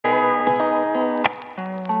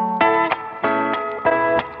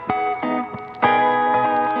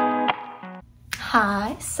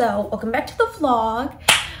So welcome back to the vlog.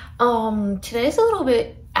 Today's a little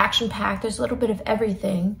bit action-packed. There's a little bit of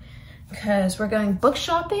everything because we're going book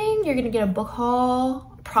shopping. You're gonna get a book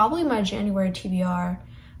haul, probably my January TBR,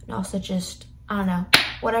 and also just, I don't know,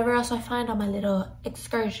 whatever else I find on my little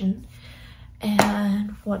excursion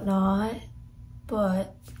and whatnot.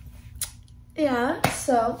 But yeah,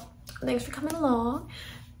 so thanks for coming along,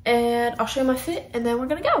 and I'll show you my fit and then we're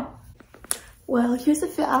gonna go. Well, here's the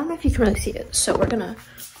fit. I don't know if you can really see it. So we got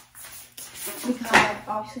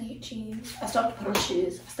obviously jeans. I still have to put on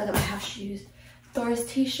shoes. I still got my house shoes. Thor's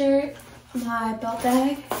t-shirt, my belt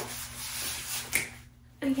bag.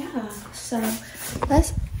 And yeah, so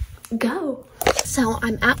let's go. So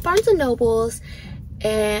I'm at Barnes & Noble's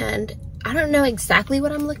and I don't know exactly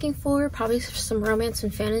what I'm looking for. Probably some romance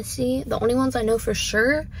and fantasy. The only ones I know for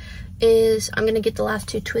sure is I'm gonna get the last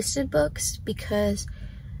two Twisted books because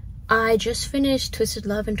I just finished Twisted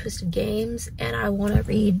Love and Twisted Games and I want to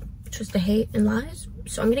read Twisted Hate and Lies,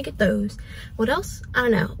 so I'm gonna get those. What else? I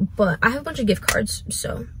don't know, but I have a bunch of gift cards,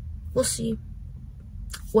 so we'll see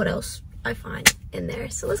what else I find in there.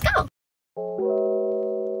 So let's go.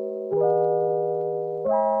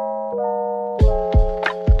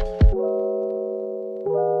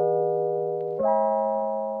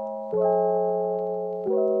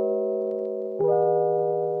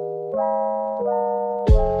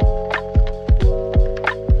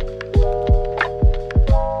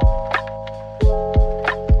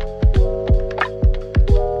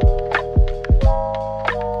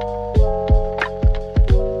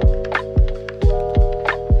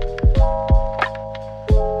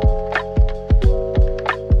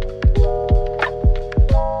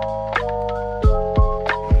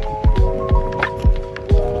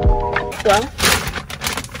 Well,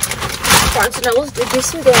 Barnes & Noble's did do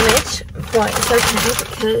some damage, but it's okay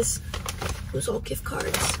because it was all gift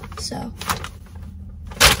cards, so.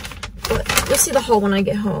 But you'll see the haul when I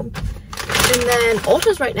get home. And then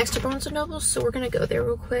Ulta's right next to Barnes & Noble's, so we're gonna go there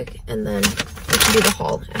real quick, and then we can do the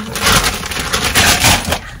haul at home.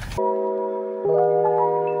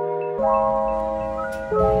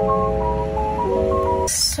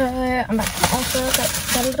 So I'm back from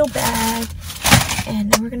Ulta, got a little bag.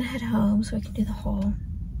 And then we're gonna head home so we can do the haul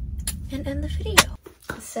and end the video.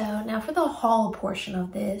 So now for the haul portion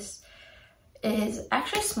of this is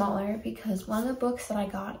actually smaller because one of the books that I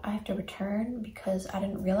got I have to return because I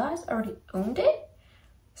didn't realize I already owned it.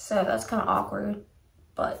 So that's kind of awkward.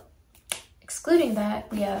 But excluding that,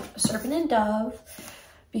 we have Serpent and Dove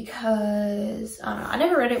because I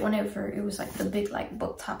never read it whenever it was like the big like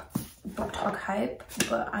book talk hype,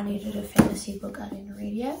 but I needed a fantasy book I didn't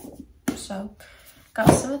read yet. So got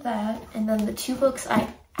some of that, and then the two books I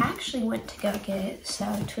actually went to go get, so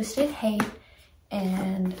Twisted Hate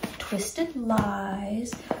and Twisted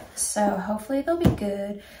Lies, so hopefully they'll be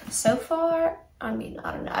good. So far, I mean,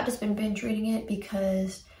 I don't know, I've just been binge reading it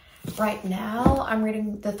because right now I'm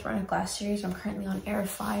reading the Throne of Glass series. I'm currently on Air of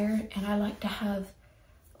Fire, and I like to have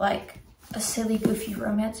like a silly, goofy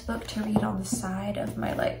romance book to read on the side of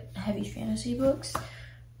my like heavy fantasy books.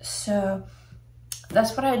 So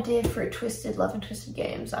that's what I did for Twisted Love and Twisted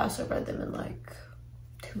Games. I also read them in like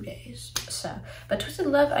 2 days. So, but Twisted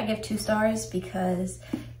Love, I give 2 stars because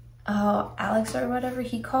Alex or whatever,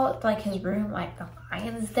 he called like his room like the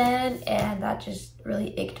lion's den, and that just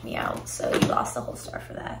really icked me out. So he lost the whole star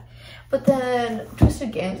for that. But then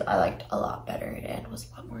Twisted Games, I liked a lot better and was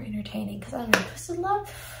a lot more entertaining because I don't know, Twisted Love,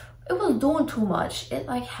 it was doing too much. It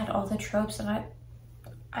like had all the tropes and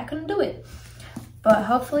I couldn't do it. But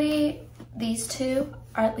hopefully these two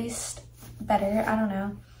are at least better. I don't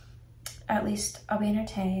know. At least I'll be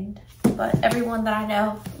entertained. But everyone that I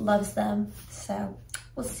know loves them. So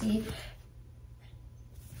we'll see.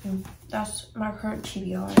 That's my current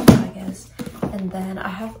TBR, I guess. And then I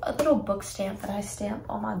have a little book stamp that I stamp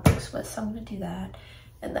all my books with. So I'm going to do that.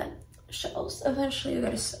 And then shelves. Eventually we'll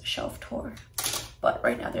go to shelf tour. But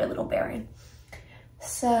right now they're a little barren.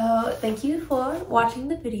 So thank you for watching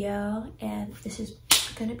the video. And this is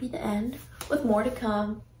gonna be the end with more to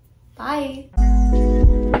come. Bye.